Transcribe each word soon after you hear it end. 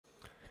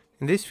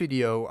In this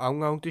video, I'm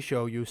going to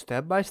show you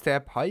step by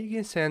step how you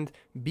can send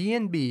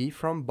BNB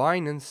from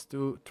Binance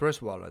to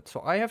Trustwallet.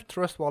 So I have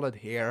Trustwallet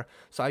here,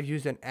 so I've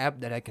used an app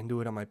that I can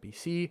do it on my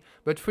PC,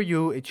 but for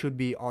you it should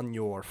be on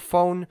your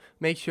phone.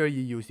 Make sure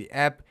you use the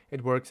app,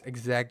 it works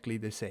exactly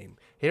the same.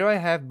 Here I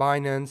have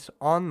Binance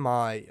on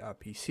my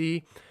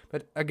PC,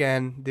 but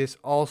again, this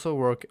also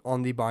works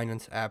on the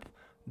Binance app.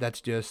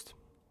 That's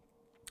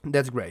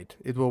great,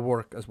 it will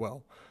work as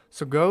well.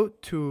 So go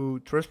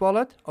to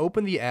Trustwallet,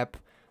 open the app,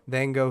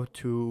 then go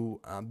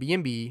to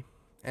BNB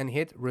and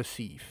hit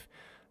receive.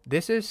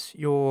 This is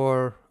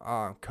your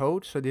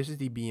code, so this is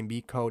the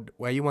BNB code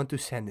where you want to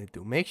send it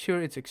to. Make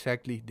sure it's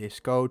exactly this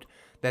code,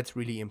 that's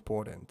really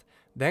important.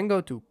 Then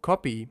go to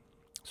copy,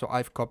 so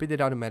I've copied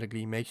it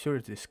automatically, make sure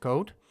it's this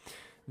code.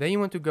 Then you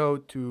want to go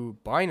to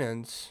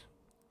Binance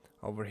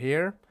over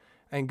here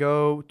and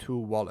go to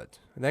wallet.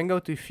 Then go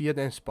to fiat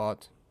and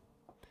spot.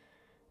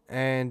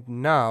 And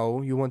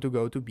now you want to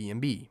go to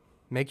BNB.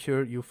 Make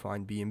sure you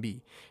find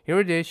BNB. Here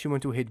it is, you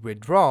want to hit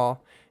withdraw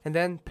and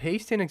then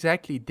paste in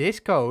exactly this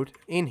code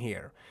in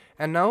here.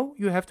 And now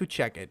you have to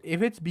check it.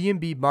 If it's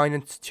BNB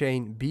Binance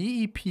chain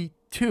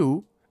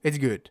BEP2, it's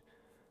good.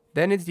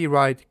 Then it's the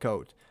right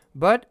code.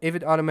 But if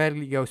it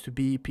automatically goes to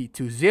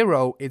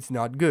BEP20, it's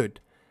not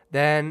good.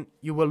 Then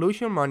you will lose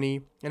your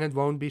money and it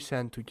won't be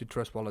sent to your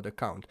Trustwallet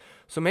account.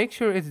 So make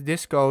sure it's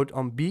this code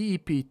on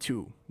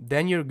BEP2,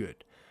 then you're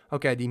good.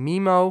 Okay, the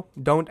memo,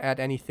 don't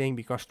add anything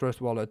because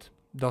Trustwallet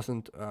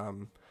doesn't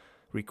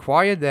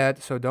require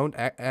that, so don't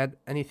add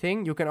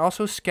anything. You can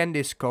also scan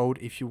this code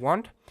if you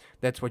want.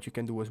 That's what you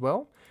can do as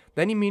well.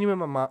 Then the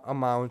minimum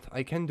amount,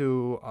 I can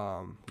do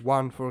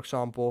 1 for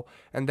example,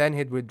 and then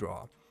hit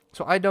withdraw.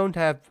 So I don't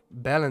have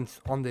balance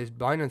on this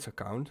Binance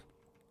account,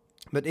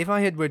 but if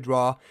I hit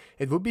withdraw,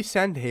 it will be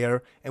sent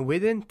here, and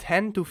within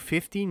 10 to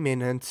 15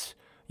 minutes,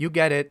 you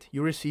get it,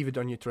 you receive it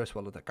on your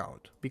Trustwallet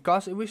account.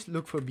 Because if we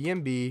look for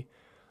BNB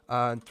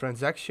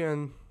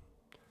transaction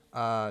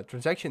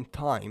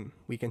time,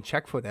 we can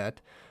check for that.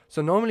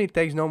 So normally it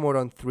takes no more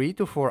than 3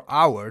 to 4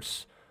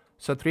 hours.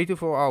 So 3 to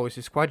 4 hours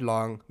is quite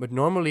long, but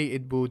normally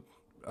it would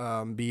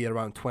be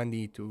around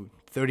 20 to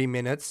 30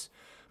 minutes.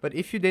 But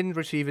if you didn't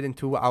receive it in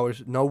 2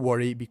 hours, no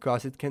worry,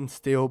 because it can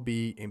still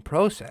be in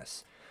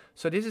process.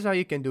 So this is how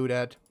you can do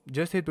that.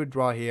 Just hit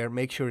withdraw here,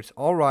 make sure it's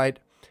all right,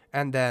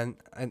 and then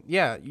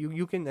yeah,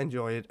 you can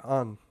enjoy it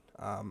on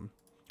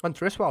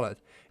Trustwallet.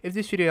 If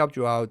this video helped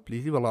you out,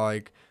 please leave a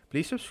like,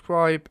 please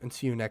subscribe, and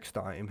see you next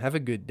time. Have a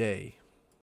good day.